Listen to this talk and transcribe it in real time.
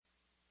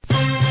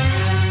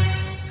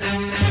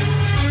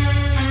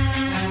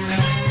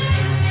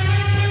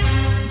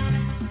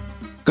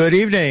Good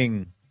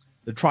evening.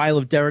 The trial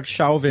of Derek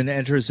Chauvin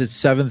enters its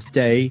seventh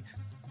day,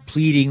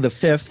 pleading the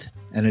fifth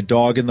and a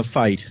dog in the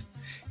fight.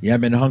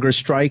 Yemen hunger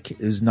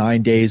strike is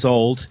 9 days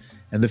old,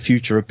 and the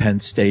future of Penn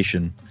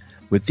Station.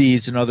 With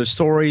these and other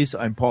stories,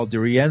 I'm Paul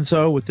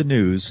DiRienzo with the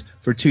news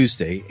for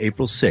Tuesday,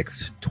 April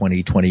 6,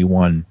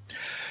 2021.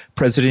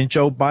 President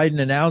Joe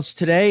Biden announced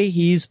today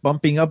he's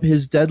bumping up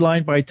his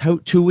deadline by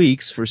 2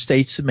 weeks for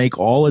states to make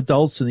all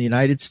adults in the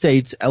United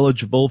States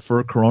eligible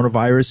for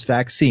coronavirus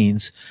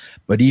vaccines.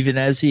 But even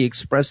as he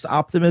expressed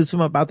optimism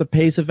about the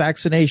pace of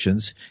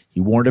vaccinations, he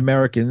warned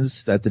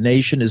Americans that the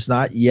nation is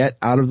not yet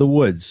out of the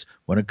woods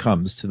when it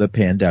comes to the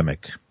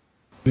pandemic.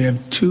 We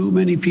have too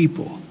many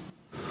people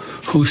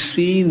who,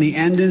 seeing the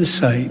end in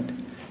sight,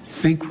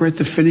 think we're at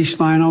the finish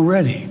line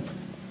already.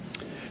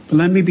 But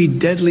let me be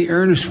deadly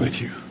earnest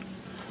with you.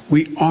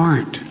 We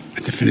aren't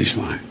at the finish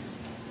line.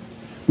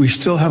 We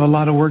still have a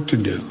lot of work to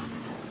do.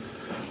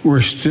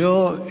 We're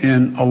still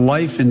in a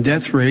life and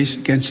death race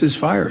against this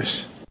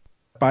virus.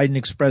 Biden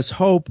expressed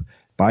hope.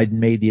 Biden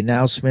made the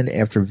announcement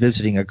after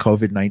visiting a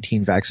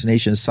COVID-19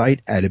 vaccination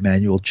site at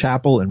Emmanuel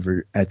Chapel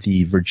at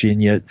the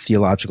Virginia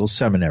Theological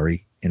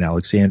Seminary in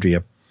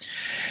Alexandria.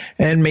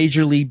 And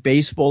Major League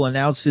Baseball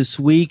announced this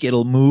week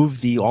it'll move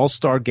the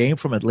All-Star game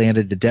from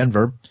Atlanta to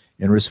Denver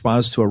in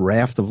response to a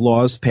raft of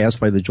laws passed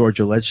by the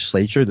Georgia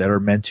legislature that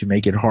are meant to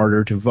make it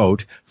harder to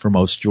vote for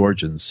most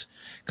Georgians.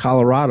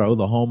 Colorado,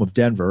 the home of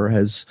Denver,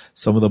 has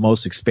some of the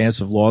most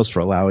expansive laws for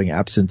allowing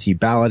absentee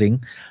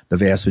balloting. The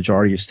vast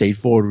majority of state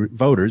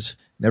voters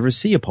never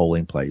see a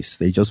polling place.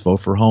 They just vote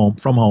from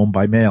home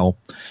by mail.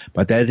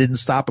 But that didn't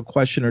stop a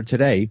questioner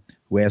today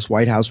who asked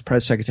White House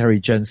Press Secretary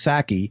Jen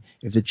Psaki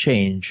if the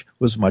change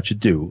was much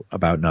ado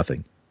about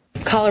nothing.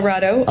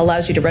 Colorado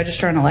allows you to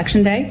register on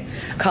Election Day.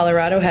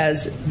 Colorado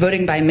has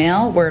voting by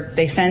mail, where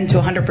they send to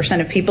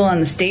 100% of people in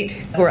the state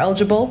who are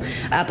eligible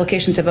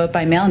applications to vote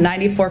by mail.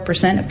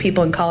 94% of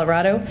people in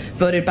Colorado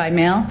voted by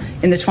mail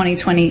in the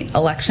 2020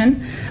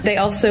 election. They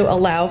also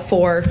allow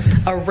for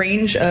a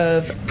range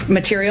of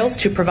materials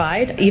to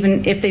provide,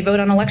 even if they vote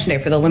on Election Day,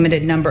 for the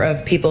limited number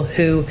of people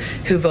who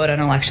vote on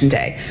Election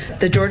Day.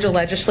 The Georgia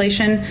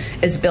legislation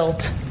is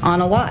built on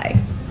a lie.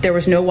 There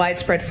was no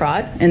widespread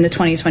fraud in the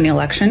 2020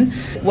 election.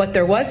 What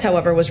there was,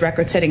 however, was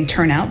record-setting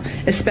turnout,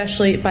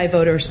 especially by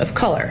voters of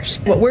color.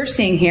 What we're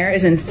seeing here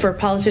is for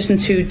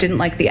politicians who didn't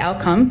like the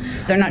outcome,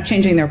 they're not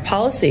changing their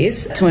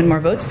policies to win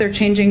more votes. They're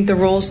changing the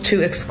rules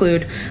to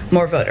exclude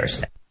more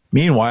voters.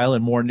 Meanwhile,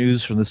 in more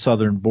news from the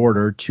southern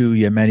border, 2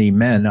 Yemeni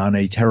men on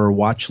a terror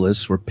watch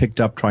list were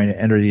picked up trying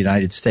to enter the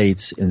United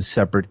States in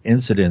separate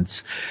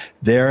incidents.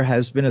 There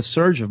has been a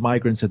surge of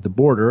migrants at the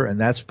border,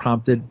 and that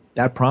prompted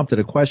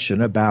a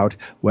question about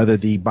whether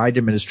the Biden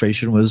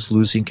administration was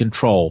losing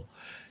control.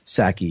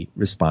 Psaki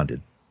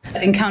responded.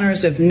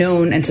 Encounters of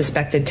known and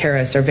suspected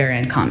terrorists are very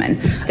uncommon.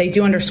 They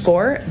do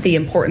underscore the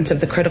importance of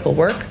the critical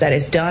work that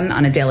is done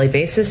on a daily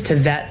basis to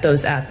vet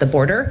those at the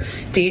border.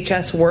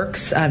 DHS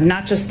works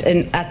not just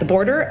at the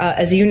border,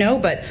 as you know,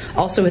 but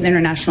also with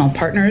international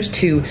partners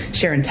to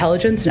share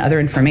intelligence and other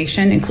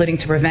information, including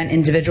to prevent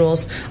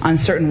individuals on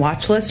certain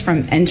watch lists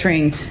from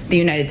entering the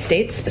United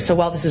States. So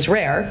while this is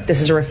rare,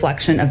 this is a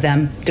reflection of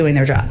them doing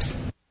their jobs.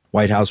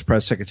 White House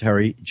Press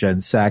Secretary Jen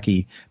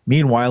Psaki.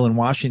 Meanwhile, in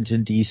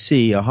Washington,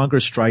 D.C., a hunger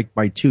strike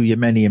by 2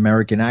 Yemeni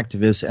American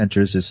activists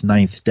enters its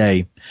 9th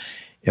day.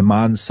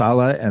 Iman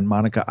Saleh and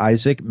Monica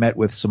Isaac met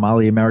with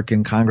Somali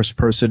American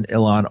Congressperson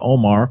Ilhan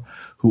Omar,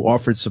 who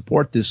offered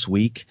support this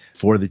week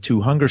for the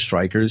 2 hunger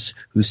strikers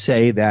who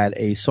say that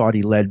a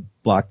Saudi-led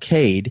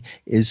blockade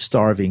is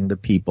starving the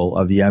people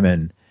of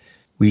Yemen.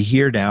 We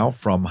hear now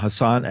from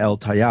Hassan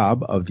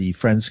El-Tayyab of the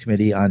Friends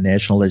Committee on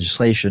National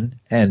Legislation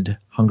and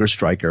hunger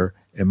striker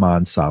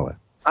Iman Saleh.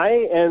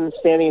 I am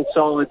standing in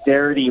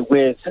solidarity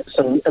with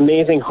some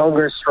amazing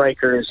hunger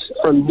strikers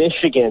from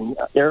Michigan.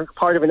 They're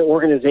part of an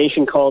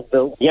organization called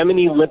the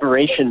Yemeni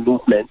Liberation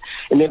Movement,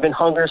 and they've been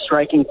hunger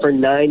striking for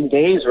 9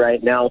 days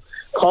right now,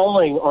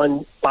 calling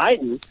on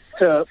Biden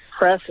to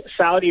press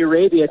Saudi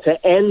Arabia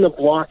to end the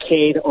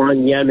blockade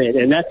on Yemen.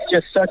 And that's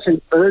just such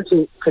an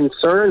urgent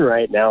concern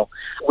right now,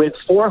 with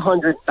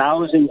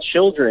 400,000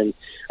 children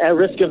at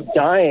risk of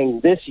dying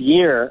this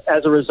year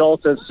as a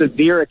result of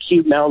severe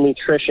acute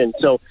malnutrition.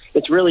 So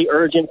it's really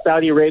urgent.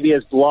 Saudi Arabia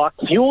has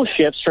blocked fuel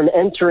ships from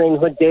entering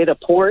Hodeidah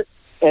port,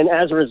 and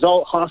as a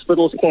result,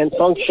 hospitals can't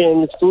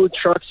function, food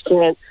trucks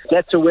can't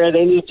get to where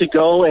they need to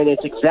go, and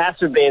it's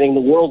exacerbating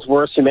the world's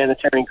worst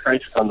humanitarian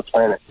crisis on the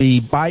planet.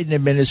 The Biden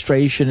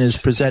administration is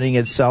presenting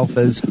itself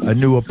as a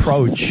new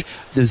approach.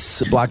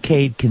 This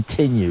blockade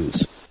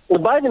continues. The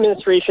Biden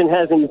administration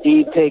has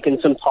indeed taken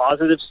some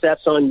positive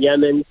steps on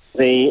Yemen.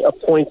 They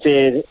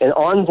appointed an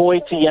envoy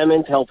to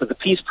Yemen to help with the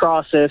peace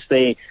process.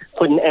 They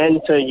put an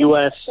end to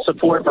U.S.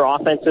 support for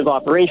offensive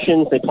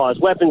operations. They paused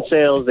weapons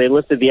sales. They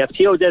lifted the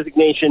FTO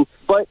designation.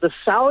 But the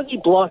Saudi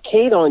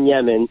blockade on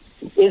Yemen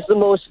is the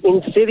most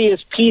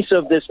insidious piece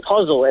of this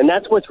puzzle, and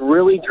that's what's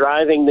really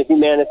driving the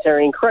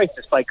humanitarian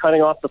crisis by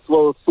cutting off the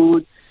flow of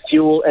food,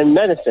 fuel, and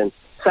medicine.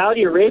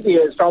 Saudi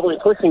Arabia is probably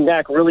pushing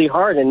back really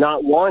hard and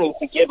not wanting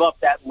to give up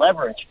that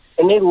leverage.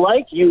 And they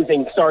like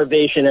using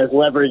starvation as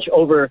leverage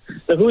over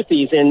the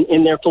Houthis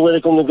in their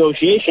political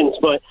negotiations.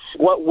 But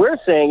what we're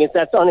saying is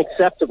that's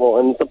unacceptable,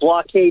 and the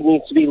blockade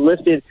needs to be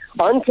lifted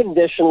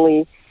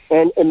unconditionally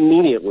and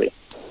immediately.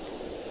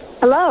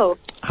 Hello.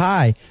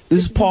 Hi,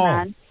 this is Paul.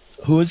 Ilan.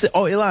 Who is it?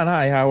 Oh, Ilan,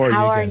 hi, how are you?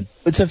 How are again? you?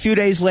 It's a few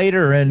days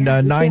later and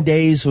 9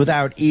 days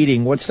without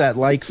eating. What's that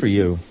like for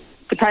you?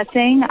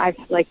 Depressing. I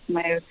feel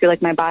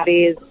like my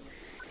body is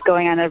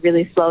going on a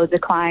really slow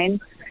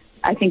decline.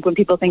 I think when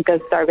people think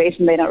of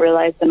starvation, they don't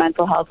realize the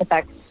mental health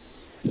effects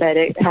that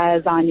it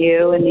has on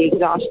you and the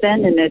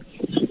exhaustion, and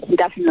I'm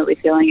definitely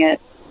feeling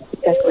it.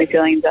 Definitely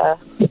feeling the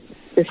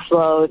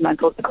slow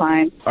mental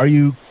decline. Are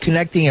you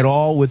connecting at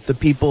all with the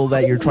people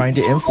that you're trying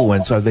to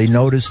influence? Are they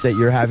noticed that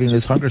you're having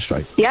this hunger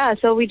strike? Yeah,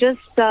 so we just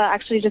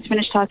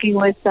finished talking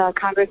with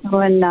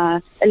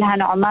Congresswoman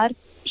Ilhan Omar.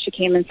 She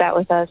came and sat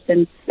with us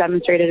and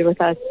demonstrated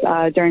with us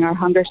during our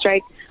hunger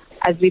strike.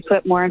 As we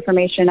put more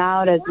information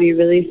out, as we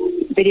release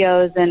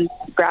videos and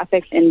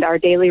graphics and our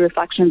daily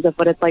reflections of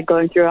what it's like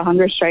going through a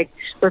hunger strike,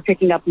 we're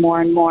picking up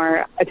more and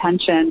more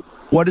attention.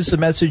 What is the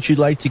message you'd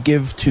like to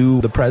give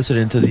to the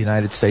President of the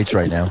United States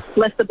right now?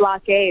 Lift the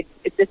blockade.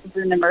 This is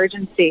an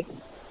emergency.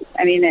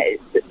 I mean,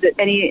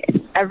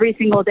 every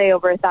single day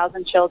over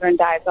 1,000 children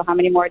die. So how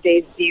many more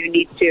days do you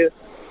need to,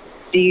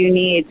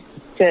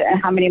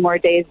 and how many more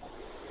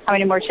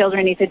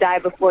children need to die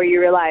before you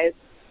realize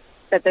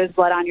that there's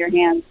blood on your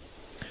hands?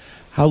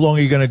 How long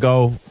are you going to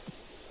go?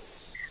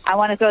 I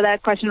want to throw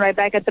that question right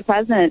back at the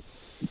president.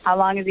 How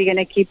long is he going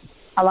to keep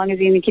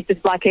this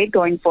blockade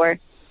going for?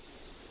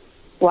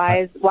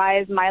 Why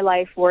is my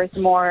life worth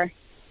more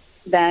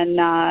than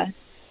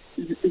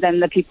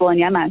the people in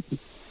Yemen?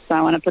 So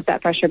I want to put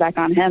that pressure back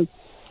on him.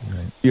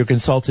 Right. You're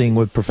consulting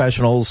with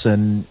professionals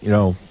and,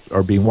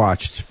 are being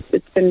watched.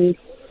 It's been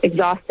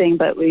exhausting,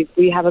 but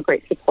we have a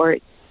great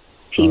support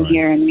team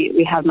here, and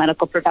we have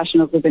medical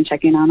professionals who've been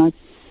checking on us.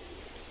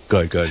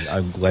 Good.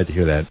 I'm glad to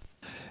hear that.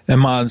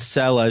 Iman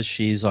Sela,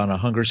 she's on a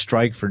hunger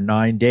strike for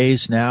 9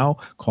 days now,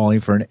 calling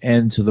for an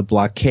end to the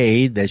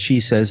blockade that she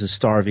says is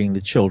starving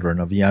the children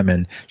of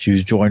Yemen. She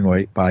was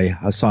joined by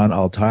Hassan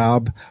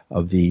Al-Taab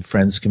of the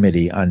Friends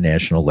Committee on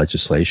National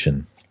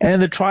Legislation.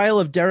 And the trial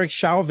of Derek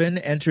Chauvin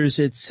enters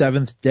its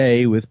 7th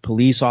day with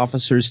police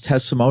officers'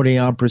 testimony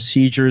on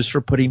procedures for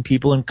putting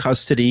people in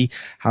custody,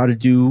 how to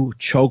do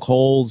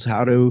chokeholds,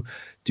 how to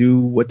do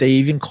what they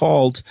even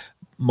called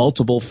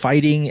multiple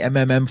fighting,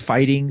 MMM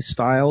fighting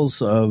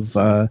styles of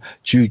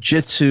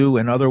jiu-jitsu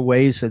and other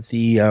ways that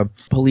the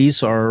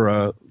police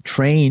are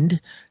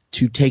trained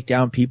to take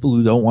down people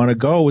who don't want to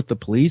go with the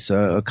police,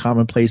 a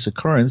commonplace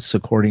occurrence,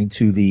 according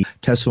to the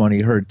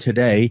testimony heard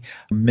today.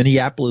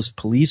 Minneapolis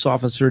police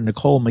officer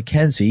Nicole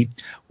McKenzie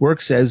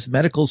works as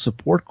medical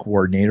support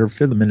coordinator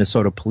for the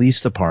Minnesota Police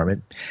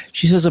Department.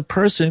 She says a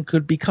person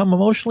could become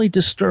emotionally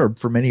disturbed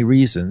for many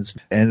reasons,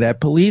 and that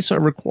police are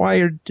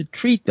required to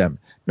treat them,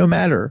 no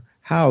matter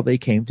how they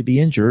came to be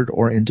injured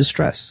or in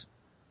distress.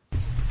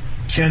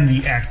 Can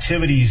the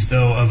activities,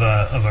 though, of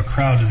a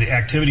crowd, the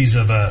activities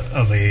of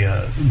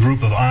a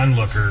group of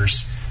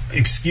onlookers,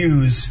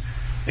 excuse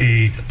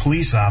a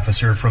police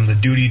officer from the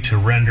duty to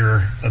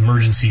render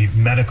emergency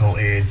medical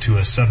aid to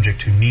a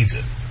subject who needs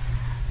it?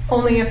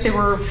 Only if they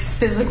were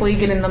physically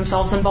getting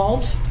themselves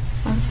involved,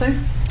 I would say.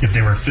 If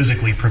they were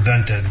physically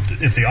prevented,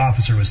 if the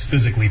officer was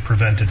physically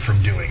prevented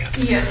from doing it?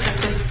 Yes,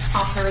 if the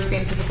officer was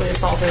being physically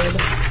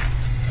assaulted.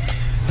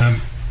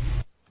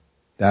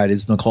 That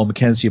is Nicole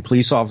McKenzie, a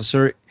police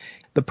officer.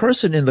 The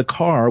person in the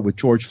car with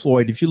George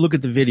Floyd, if you look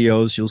at the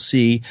videos, you'll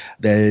see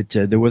that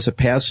there was a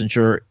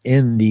passenger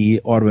in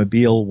the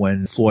automobile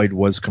when Floyd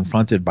was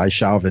confronted by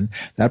Chauvin.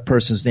 That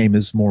person's name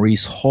is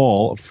Maurice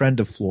Hall, a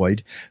friend of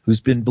Floyd, who's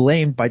been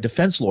blamed by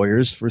defense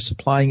lawyers for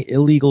supplying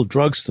illegal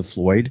drugs to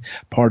Floyd.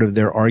 Part of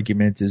their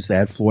argument is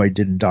that Floyd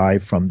didn't die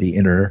from the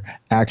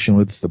interaction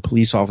with the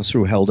police officer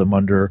who held him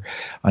under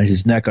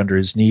his neck, under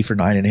his knee for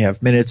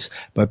 9.5 minutes,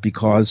 but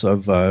because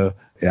of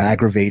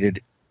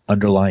aggravated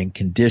underlying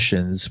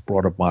conditions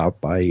brought about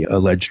by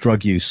alleged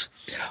drug use.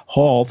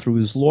 Hall, through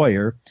his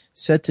lawyer,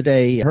 said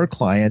today her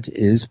client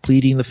is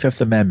pleading the Fifth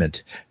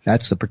Amendment.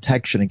 That's the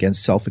protection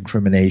against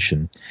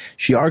self-incrimination.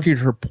 She argued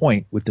her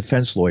point with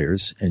defense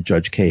lawyers and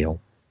Judge Cahill.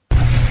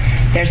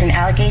 There's an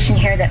allegation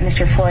here that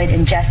Mr. Floyd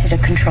ingested a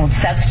controlled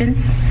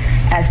substance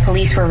as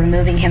police were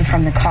removing him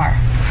from the car.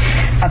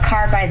 A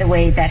car, by the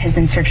way, that has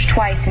been searched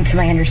twice, and to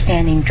my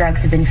understanding,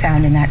 drugs have been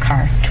found in that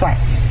car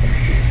twice.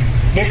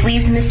 This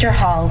leaves Mr.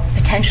 Hall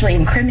potentially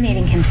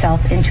incriminating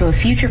himself into a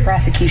future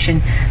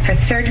prosecution for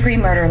third-degree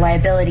murder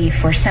liability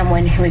for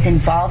someone who is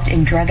involved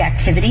in drug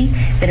activity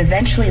that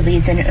eventually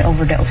leads in an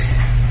overdose.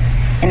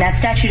 And that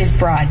statute is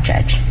broad,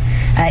 Judge.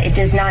 It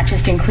does not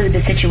just include the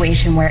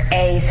situation where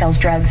A sells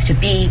drugs to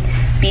B,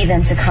 B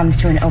then succumbs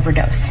to an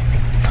overdose.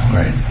 All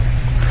right.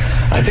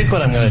 I think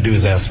what I'm going to do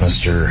is ask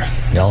Mr.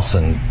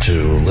 Nelson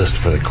to list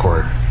for the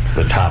court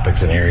the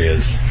topics and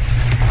areas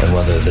and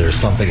whether there's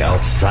something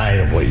outside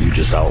of what you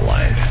just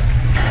outlined.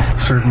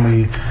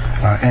 Certainly,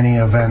 any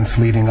events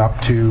leading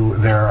up to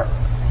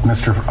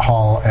Mr.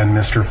 Hall and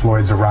Mr.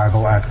 Floyd's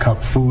arrival at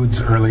Cup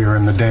Foods earlier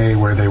in the day,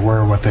 where they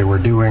were, what they were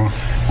doing.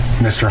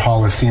 Mr.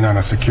 Hall is seen on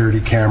a security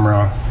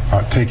camera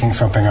taking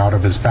something out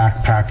of his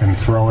backpack and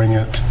throwing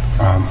it.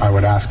 I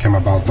would ask him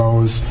about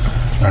those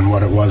and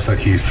what it was that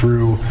he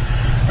threw.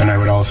 And I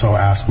would also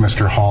ask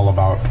Mr. Hall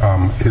about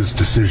his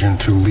decision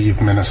to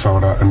leave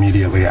Minnesota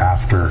immediately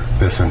after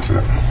this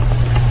incident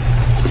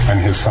and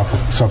his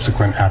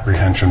subsequent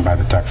apprehension by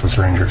the Texas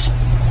Rangers.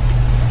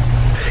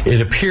 It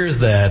appears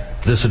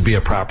that this would be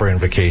a proper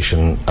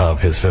invocation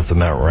of his Fifth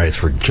Amendment rights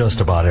for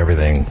just about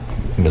everything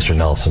Mr.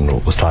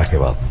 Nelson was talking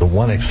about. The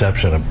one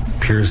exception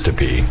appears to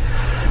be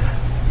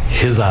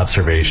his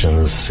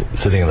observations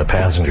sitting in the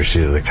passenger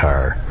seat of the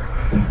car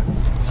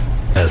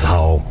as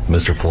how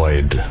Mr.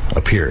 Floyd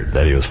appeared,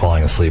 that he was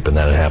falling asleep and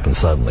that it happened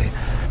suddenly.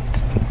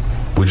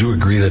 Would you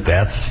agree that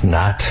that's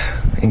not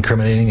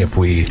incriminating if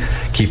we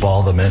keep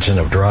all the mention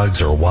of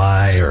drugs or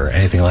why or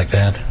anything like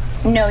that?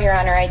 No, Your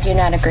Honor, I do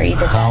not agree.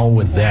 How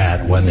would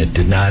that, when it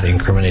did not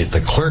incriminate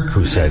the clerk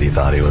who said he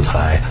thought he was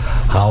high,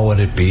 how would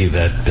it be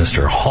that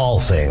Mr. Hall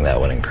saying that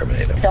would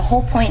incriminate him? The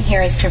whole point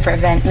here is to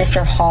prevent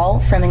Mr.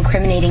 Hall from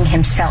incriminating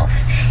himself.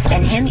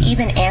 And him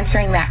even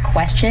answering that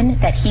question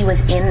that he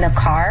was in the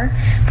car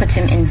puts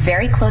him in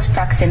very close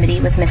proximity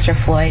with Mr.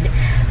 Floyd,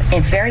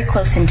 and very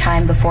close in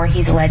time before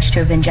he's alleged to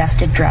have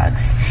ingested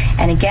drugs.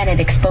 And again, it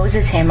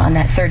exposes him on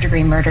that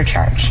third-degree murder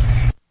charge.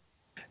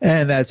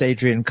 And that's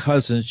Adrienne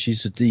Cousins.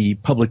 She's the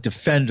public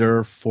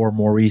defender for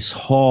Maurice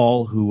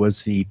Hall, who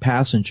was the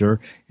passenger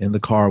in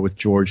the car with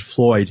George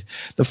Floyd.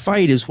 The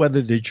fight is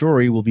whether the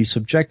jury will be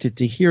subjected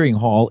to hearing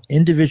Hall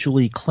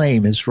individually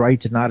claim his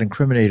right to not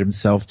incriminate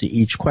himself to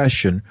each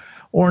question,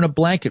 or in a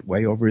blanket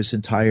way over his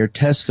entire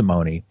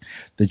testimony.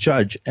 The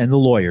judge and the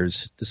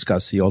lawyers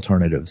discuss the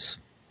alternatives.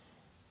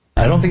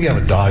 I don't think you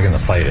have a dog in the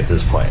fight at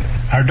this point.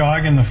 Our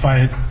dog in the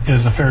fight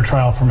is a fair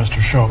trial for Mr.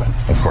 Chauvin.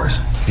 Of course.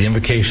 The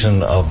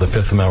invocation of the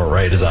Fifth Amendment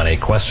right is on a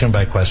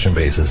question-by-question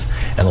basis,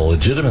 and the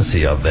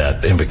legitimacy of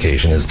that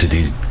invocation is to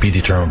be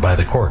determined by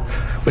the court,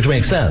 which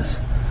makes sense.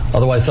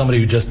 Otherwise, somebody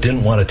who just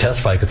didn't want to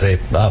testify could say,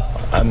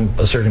 I'm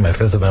asserting my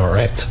Fifth Amendment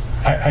rights.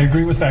 I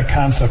agree with that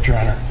concept, Your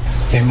Honor.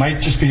 They might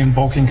just be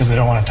invoking because they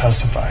don't want to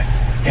testify.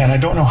 And I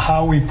don't know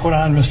how we put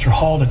on Mr.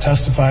 Hall to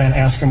testify and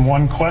ask him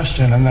one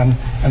question and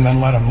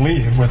then let him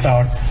leave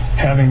without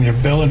having the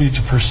ability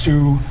to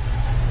pursue,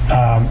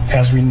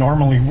 as we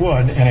normally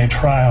would in a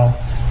trial,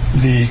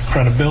 the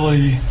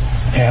credibility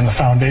and the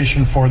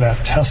foundation for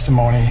that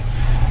testimony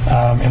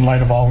in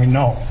light of all we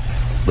know.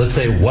 Let's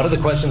say, what are the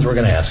questions we're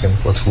going to ask him?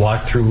 Let's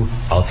walk through,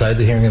 outside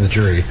the hearing of the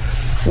jury,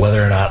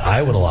 whether or not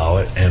I would allow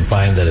it and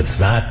find that it's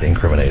not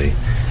incriminating.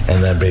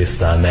 And then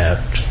based on that,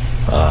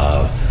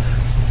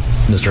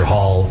 Mr.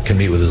 Hall can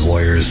meet with his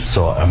lawyers.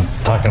 So I'm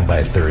talking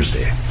by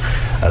Thursday.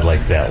 I'd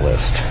like that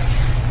list.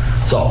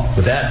 So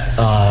with that,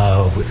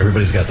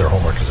 everybody's got their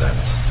homework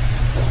assignments.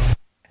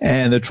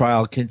 And the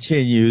trial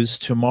continues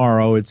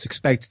tomorrow. It's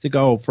expected to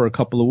go for a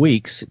couple of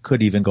weeks. It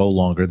could even go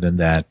longer than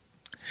that.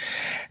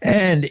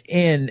 And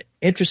in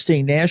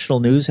interesting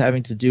national news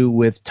having to do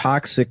with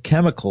toxic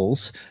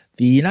chemicals,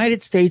 the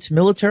United States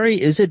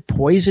military, is it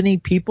poisoning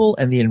people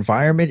and the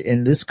environment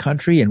in this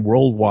country and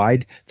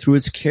worldwide through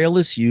its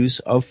careless use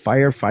of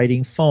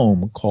firefighting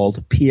foam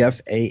called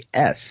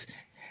PFAS?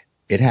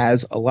 It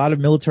has a lot of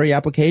military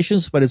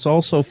applications, but it's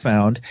also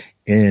found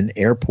in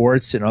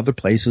airports and other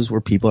places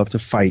where people have to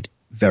fight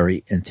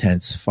very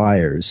intense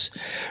fires.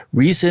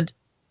 Recent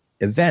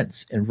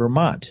events in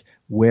Vermont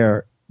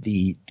where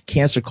the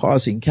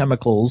cancer-causing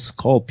chemicals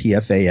called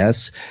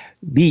PFAS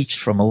leached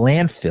from a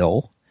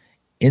landfill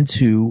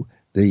into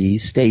the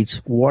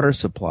state's water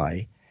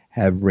supply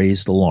have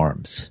raised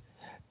alarms.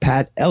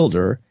 Pat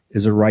Elder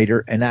is a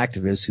writer and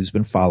activist who's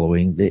been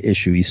following the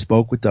issue. He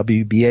spoke with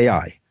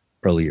WBAI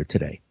earlier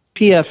today.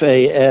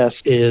 PFAS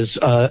is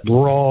a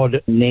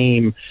broad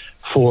name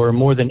for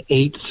more than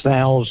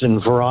 8,000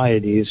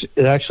 varieties.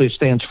 It actually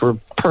stands for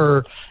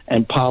per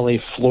and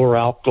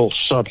polyfluoroalkyl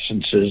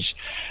substances.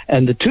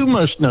 And the two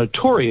most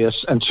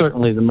notorious and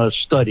certainly the most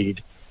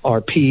studied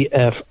are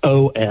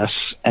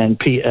PFOS and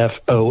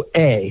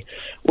PFOA,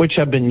 which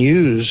have been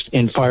used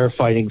in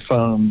firefighting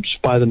foams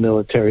by the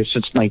military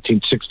since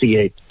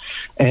 1968.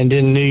 And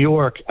in New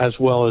York, as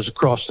well as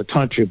across the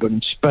country, but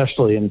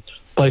especially in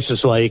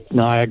places like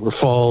Niagara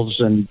Falls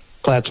and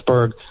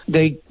Plattsburgh,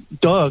 they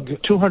dug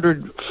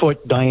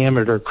 200-foot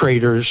diameter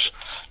craters,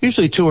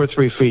 usually 2 or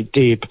 3 feet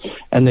deep,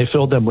 and they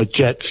filled them with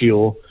jet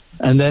fuel.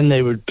 And then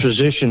they would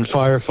position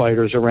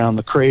firefighters around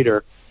the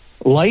crater,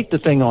 light the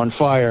thing on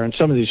fire, and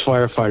some of these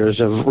firefighters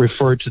have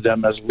referred to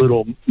them as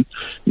little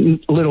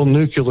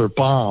nuclear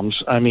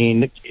bombs. I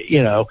mean,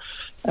 you know,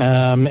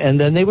 and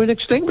then they would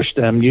extinguish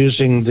them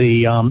using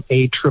the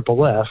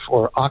AFFF,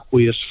 or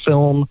aqueous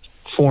film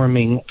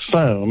forming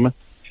foam,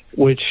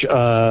 which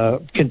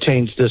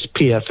contains this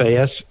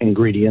PFAS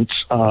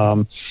ingredients,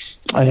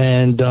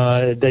 and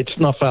they'd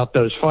snuff out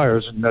those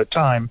fires in no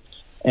time,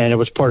 and it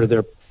was part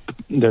of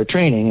their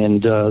training.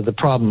 And the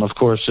problem, of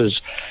course, is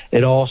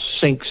it all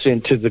sinks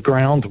into the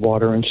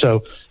groundwater, and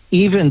so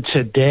even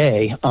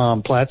today,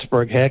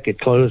 Plattsburgh, heck, it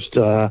closed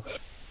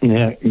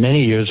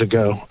many years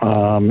ago,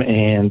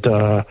 and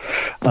the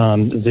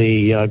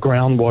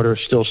groundwater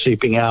is still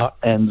seeping out,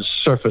 and the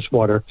surface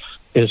water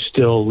is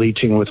still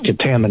leaching with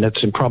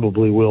contaminants, and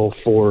probably will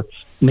for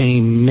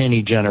many,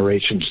 many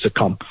generations to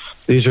come.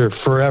 These are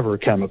forever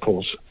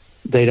chemicals.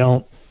 They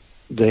don't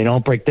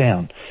break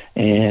down,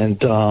 and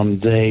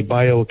they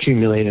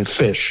bioaccumulate in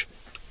fish.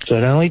 So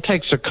it only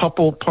takes a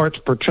couple parts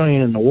per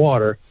trillion in the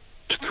water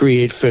to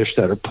create fish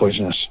that are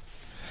poisonous.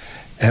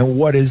 And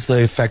what is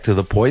the effect of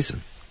the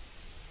poison?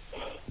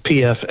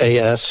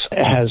 PFAS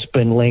has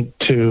been linked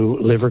to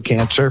liver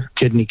cancer,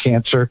 kidney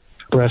cancer,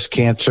 breast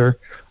cancer,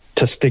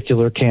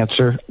 testicular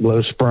cancer,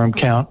 low sperm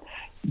count.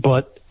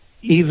 But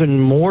even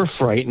more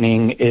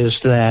frightening is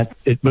that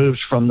it moves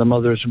from the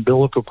mother's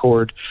umbilical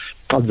cord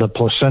of the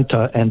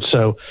placenta, and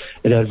so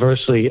it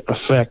adversely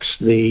affects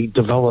the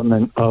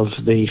development of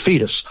the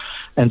fetus.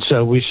 And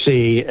so we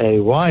see a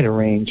wider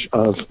range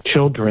of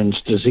children's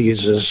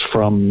diseases,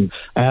 from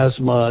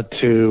asthma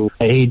to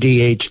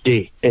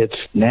ADHD. It's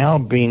now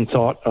being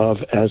thought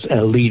of as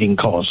a leading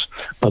cause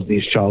of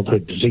these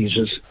childhood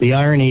diseases. The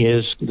irony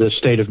is the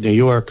state of New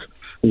York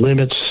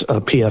limits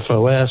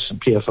PFOS and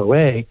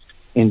PFOA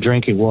in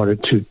drinking water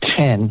to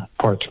 10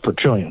 parts per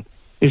trillion.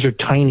 These are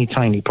tiny,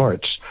 tiny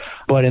parts.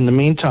 But in the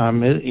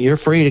meantime, you're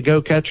free to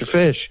go catch a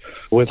fish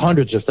with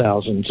hundreds of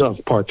thousands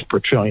of parts per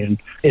trillion.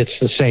 It's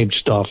the same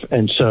stuff.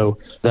 And so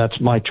that's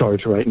my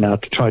charge right now,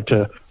 to try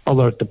to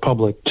alert the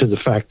public to the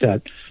fact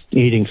that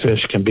eating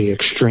fish can be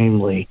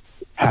extremely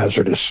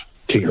hazardous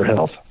to your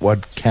health.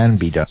 What can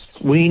be done?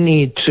 We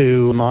need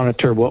to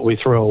monitor what we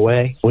throw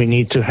away. We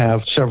need to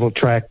have several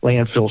track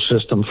landfill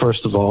system,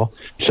 first of all,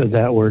 so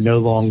that we're no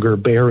longer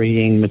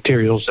burying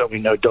materials that we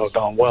know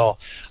doggone well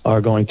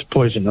are going to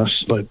poison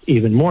us. But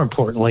even more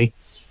importantly,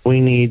 we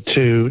need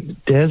to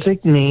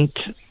designate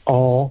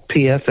all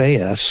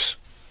PFAS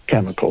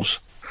chemicals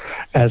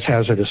as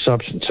hazardous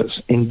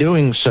substances. In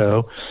doing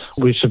so,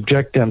 we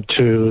subject them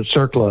to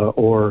CERCLA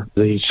or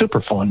the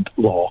Superfund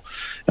law.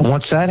 And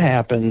once that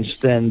happens,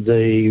 then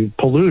the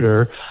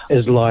polluter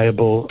is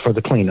liable for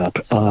the cleanup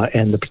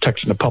and the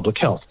protection of public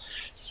health.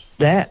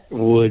 That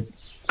would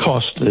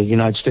cost the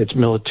United States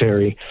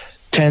military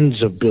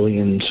tens of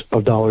billions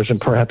of dollars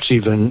and perhaps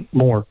even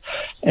more.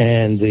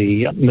 And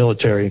the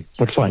military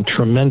would find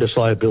tremendous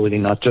liability,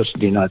 not just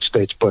in the United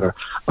States, but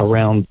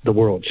around the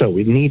world. So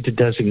we need to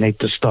designate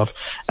this stuff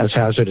as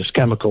hazardous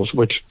chemicals,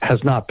 which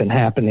has not been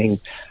happening.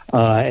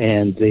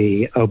 And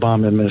the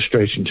Obama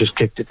administration just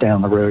kicked it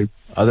down the road.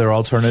 Are there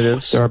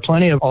alternatives? There are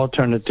plenty of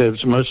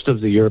alternatives. Most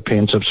of the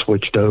Europeans have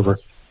switched over.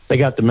 They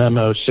got the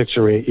memo 6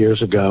 or 8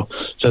 years ago.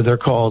 So they're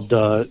called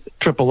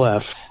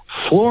FFF,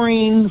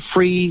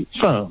 fluorine-free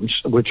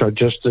foams, which are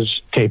just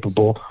as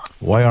capable.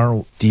 Why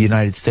aren't the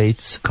United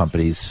States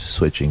companies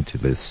switching to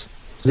this?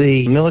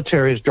 The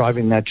military is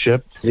driving that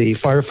ship. The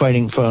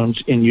firefighting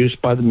foams in use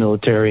by the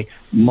military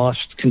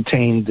must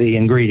contain the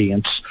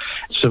ingredients.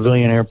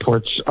 Civilian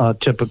airports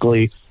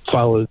typically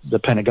follow the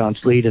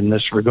Pentagon's lead in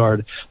this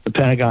regard. The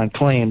Pentagon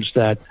claims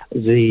that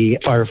the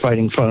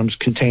firefighting foams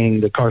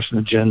containing the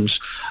carcinogens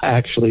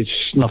actually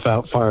snuff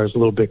out fires a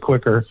little bit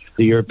quicker.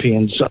 The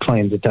Europeans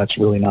claim that that's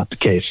really not the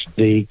case.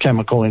 The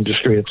chemical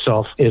industry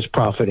itself is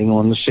profiting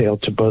on the sale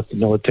to both the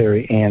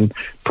military and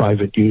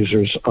private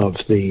users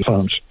of the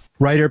foams.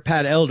 Writer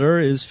Pat Elder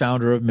is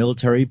founder of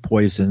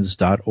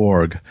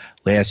MilitaryPoisons.org.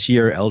 Last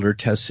year, Elder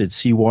tested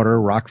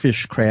seawater,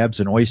 rockfish, crabs,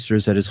 and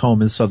oysters at his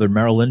home in southern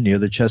Maryland near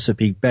the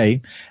Chesapeake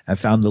Bay and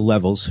found the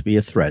levels to be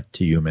a threat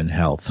to human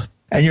health.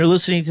 And you're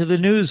listening to the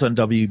news on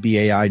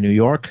WBAI New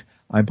York.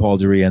 I'm Paul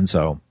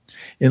DiRienzo.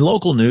 In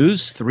local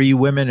news, 3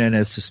 women and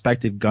a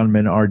suspected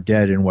gunman are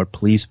dead in what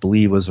police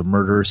believe was a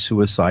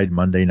murder-suicide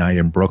Monday night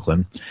in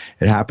Brooklyn.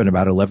 It happened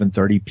about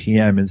 11:30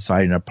 p.m.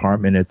 inside an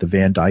apartment at the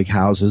Van Dyke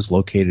Houses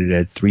located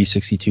at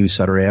 362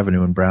 Sutter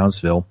Avenue in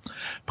Brownsville.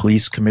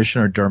 Police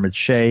Commissioner Dermot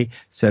Shea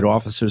said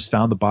officers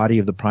found the body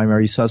of the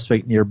primary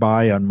suspect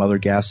nearby on Mother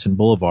Gaston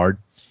Boulevard.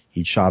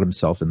 He'd shot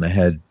himself in the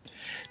head.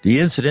 The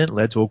incident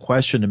led to a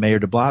question to Mayor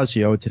de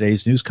Blasio at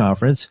today's news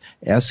conference,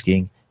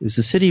 asking, is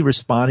the city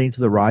responding to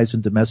the rise in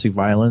domestic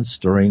violence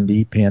during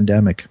the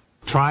pandemic?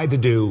 Tried to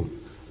do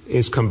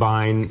is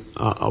combine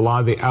a lot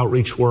of the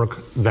outreach work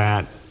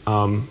that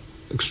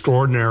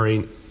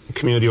extraordinary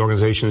community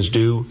organizations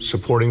do,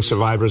 supporting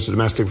survivors of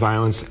domestic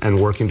violence and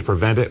working to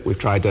prevent it. We've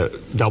tried to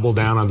double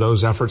down on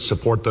those efforts,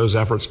 support those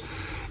efforts,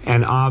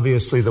 and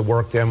obviously the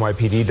work the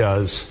NYPD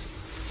does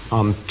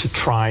to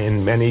try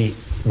in many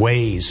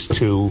ways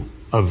to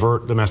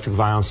avert domestic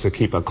violence, to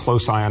keep a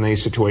close eye on any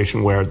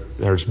situation where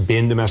there's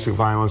been domestic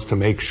violence, to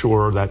make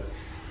sure that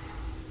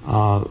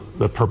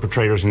the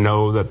perpetrators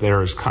know that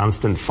there is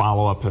constant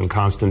follow-up and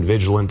constant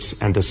vigilance,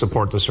 and to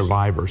support the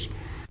survivors.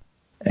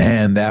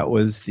 And that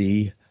was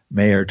the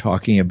mayor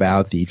talking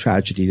about the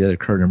tragedy that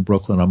occurred in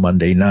Brooklyn on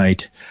Monday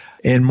night.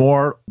 In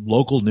more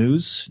local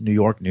news, New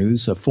York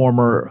news, a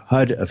former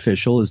HUD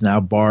official is now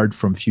barred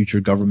from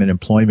future government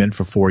employment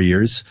for 4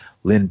 years.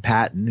 Lynn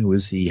Patton, who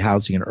is the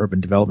Housing and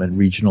Urban Development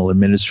Regional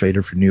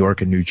Administrator for New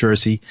York and New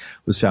Jersey,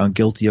 was found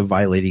guilty of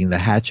violating the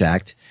Hatch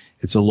Act.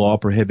 It's a law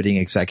prohibiting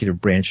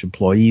executive branch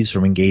employees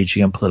from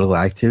engaging in political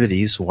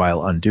activities while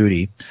on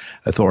duty.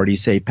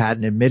 Authorities say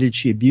Patton admitted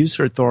she abused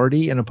her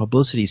authority in a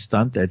publicity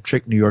stunt that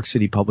tricked New York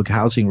City public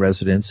housing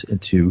residents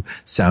into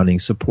sounding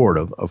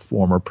supportive of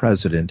former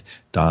President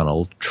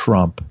Donald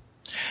Trump.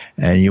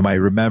 And you might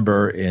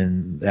remember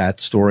in that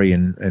story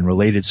and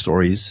related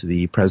stories,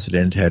 the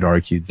president had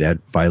argued that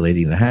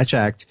violating the Hatch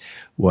Act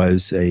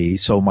was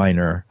so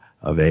minor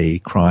of a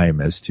crime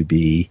as to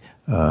be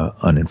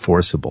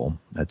unenforceable.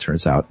 That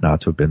turns out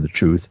not to have been the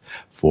truth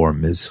for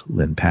Ms.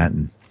 Lynn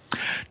Patton.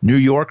 New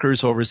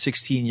Yorkers over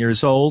 16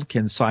 years old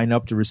can sign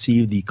up to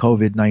receive the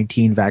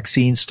COVID-19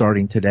 vaccine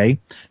starting today.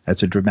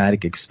 That's a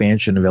dramatic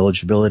expansion of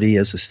eligibility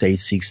as the state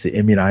seeks to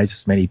immunize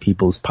as many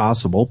people as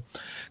possible.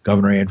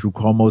 Governor Andrew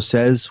Cuomo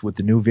says, with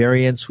the new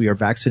variants, we are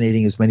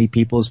vaccinating as many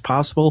people as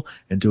possible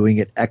and doing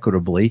it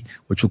equitably,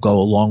 which will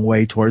go a long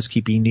way towards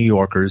keeping New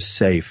Yorkers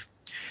safe.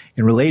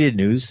 In related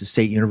news, the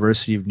State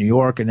University of New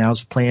York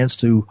announced plans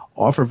to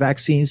offer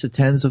vaccines to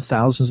tens of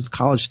thousands of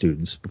college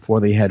students before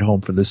they head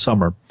home for the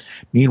summer.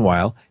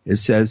 Meanwhile, it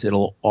says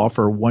it'll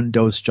offer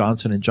one-dose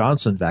Johnson &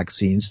 Johnson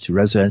vaccines to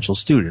residential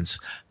students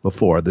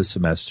before the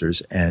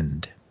semester's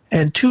end.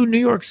 And 2 New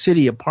York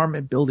City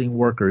apartment building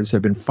workers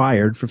have been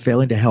fired for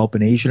failing to help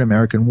an Asian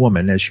American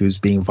woman as she was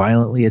being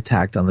violently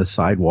attacked on the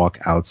sidewalk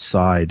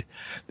outside.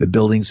 The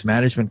building's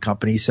management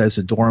company says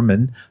a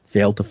doorman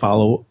failed to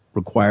follow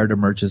required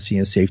emergency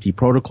and safety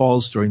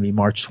protocols during the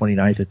March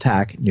 29th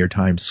attack near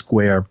Times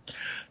Square.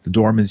 The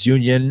doorman's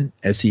union,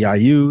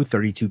 SEIU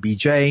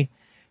 32BJ,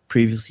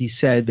 previously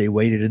said they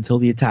waited until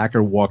the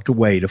attacker walked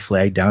away to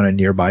flag down a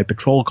nearby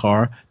patrol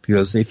car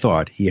because they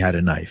thought he had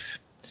a knife.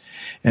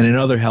 And in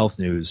other health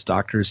news,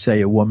 doctors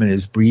say a woman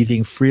is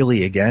breathing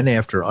freely again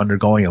after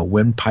undergoing a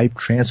windpipe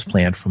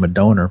transplant from a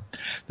donor.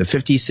 The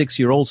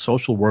 56-year-old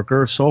social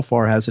worker so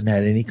far hasn't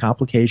had any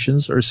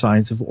complications or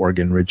signs of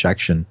organ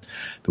rejection.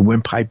 The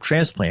windpipe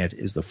transplant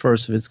is the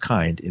first of its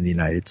kind in the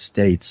United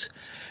States.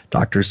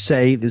 Doctors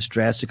say this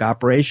drastic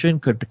operation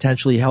could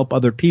potentially help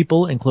other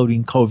people,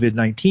 including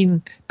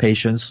COVID-19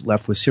 patients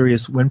left with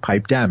serious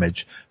windpipe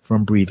damage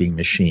from breathing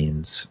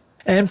machines.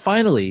 And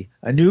finally,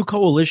 a new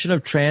coalition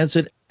of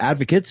transit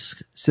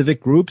advocates,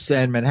 civic groups,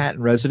 and Manhattan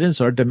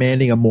residents are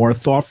demanding a more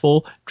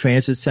thoughtful,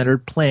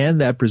 transit-centered plan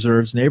that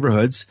preserves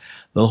neighborhoods.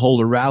 They'll hold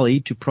a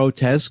rally to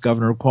protest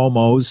Governor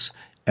Cuomo's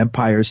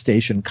Empire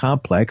Station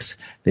complex.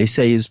 They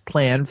say his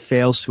plan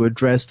fails to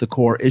address the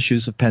core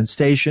issues of Penn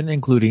Station,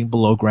 including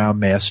below-ground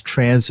mass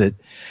transit.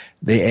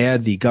 They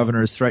add the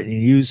governor is threatening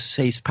to use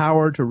state's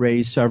power to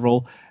raise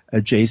several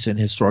adjacent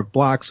historic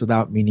blocks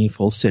without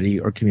meaningful city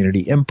or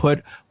community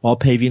input, while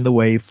paving the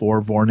way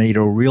for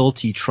Vornado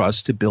Realty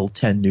Trust to build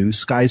 10 new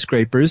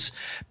skyscrapers.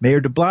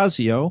 Mayor de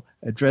Blasio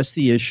addressed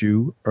the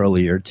issue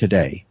earlier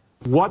today.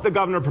 What the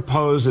governor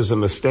proposed is a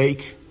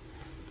mistake.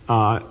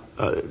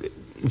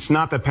 It's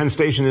not that Penn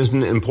Station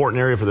isn't an important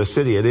area for the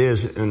city. It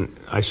is, and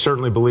I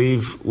certainly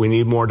believe we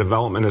need more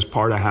development as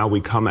part of how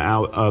we come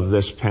out of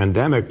this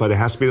pandemic, but it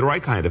has to be the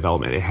right kind of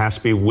development. It has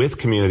to be with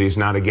communities,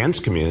 not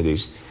against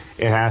communities.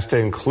 It has to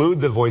include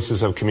the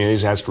voices of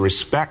communities. It has to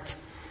respect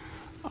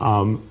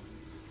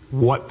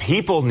what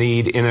people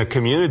need in a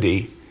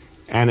community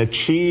and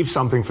achieve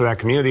something for that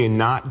community and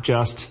not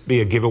just be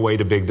a giveaway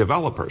to big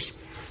developers.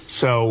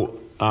 So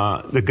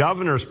the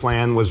governor's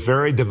plan was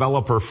very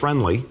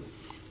developer-friendly,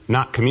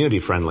 not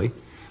community-friendly.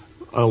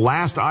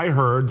 Last I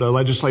heard, the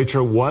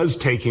legislature was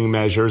taking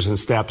measures and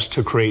steps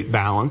to create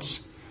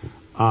balance.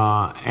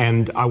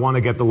 And I want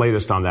to get the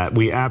latest on that.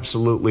 We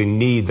absolutely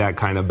need that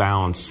kind of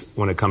balance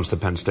when it comes to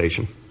Penn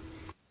Station.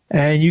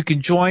 And you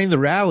can join the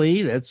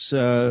rally that's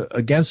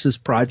against this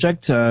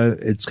project.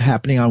 It's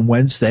happening on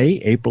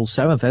Wednesday, April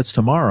 7th. That's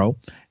tomorrow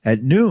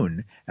at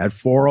noon at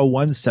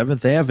 401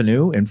 7th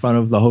Avenue in front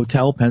of the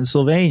Hotel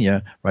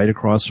Pennsylvania, right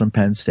across from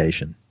Penn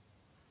Station.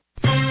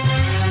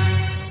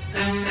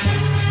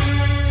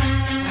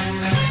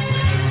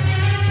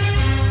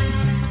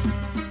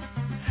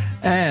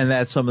 And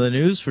that's some of the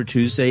news for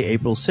Tuesday,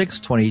 April 6,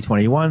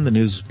 2021. The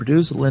news was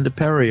produced by Linda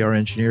Perry. Our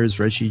engineer is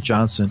Reggie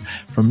Johnson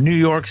from New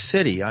York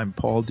City. I'm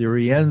Paul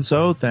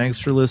DiRienzo. Thanks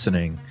for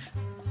listening.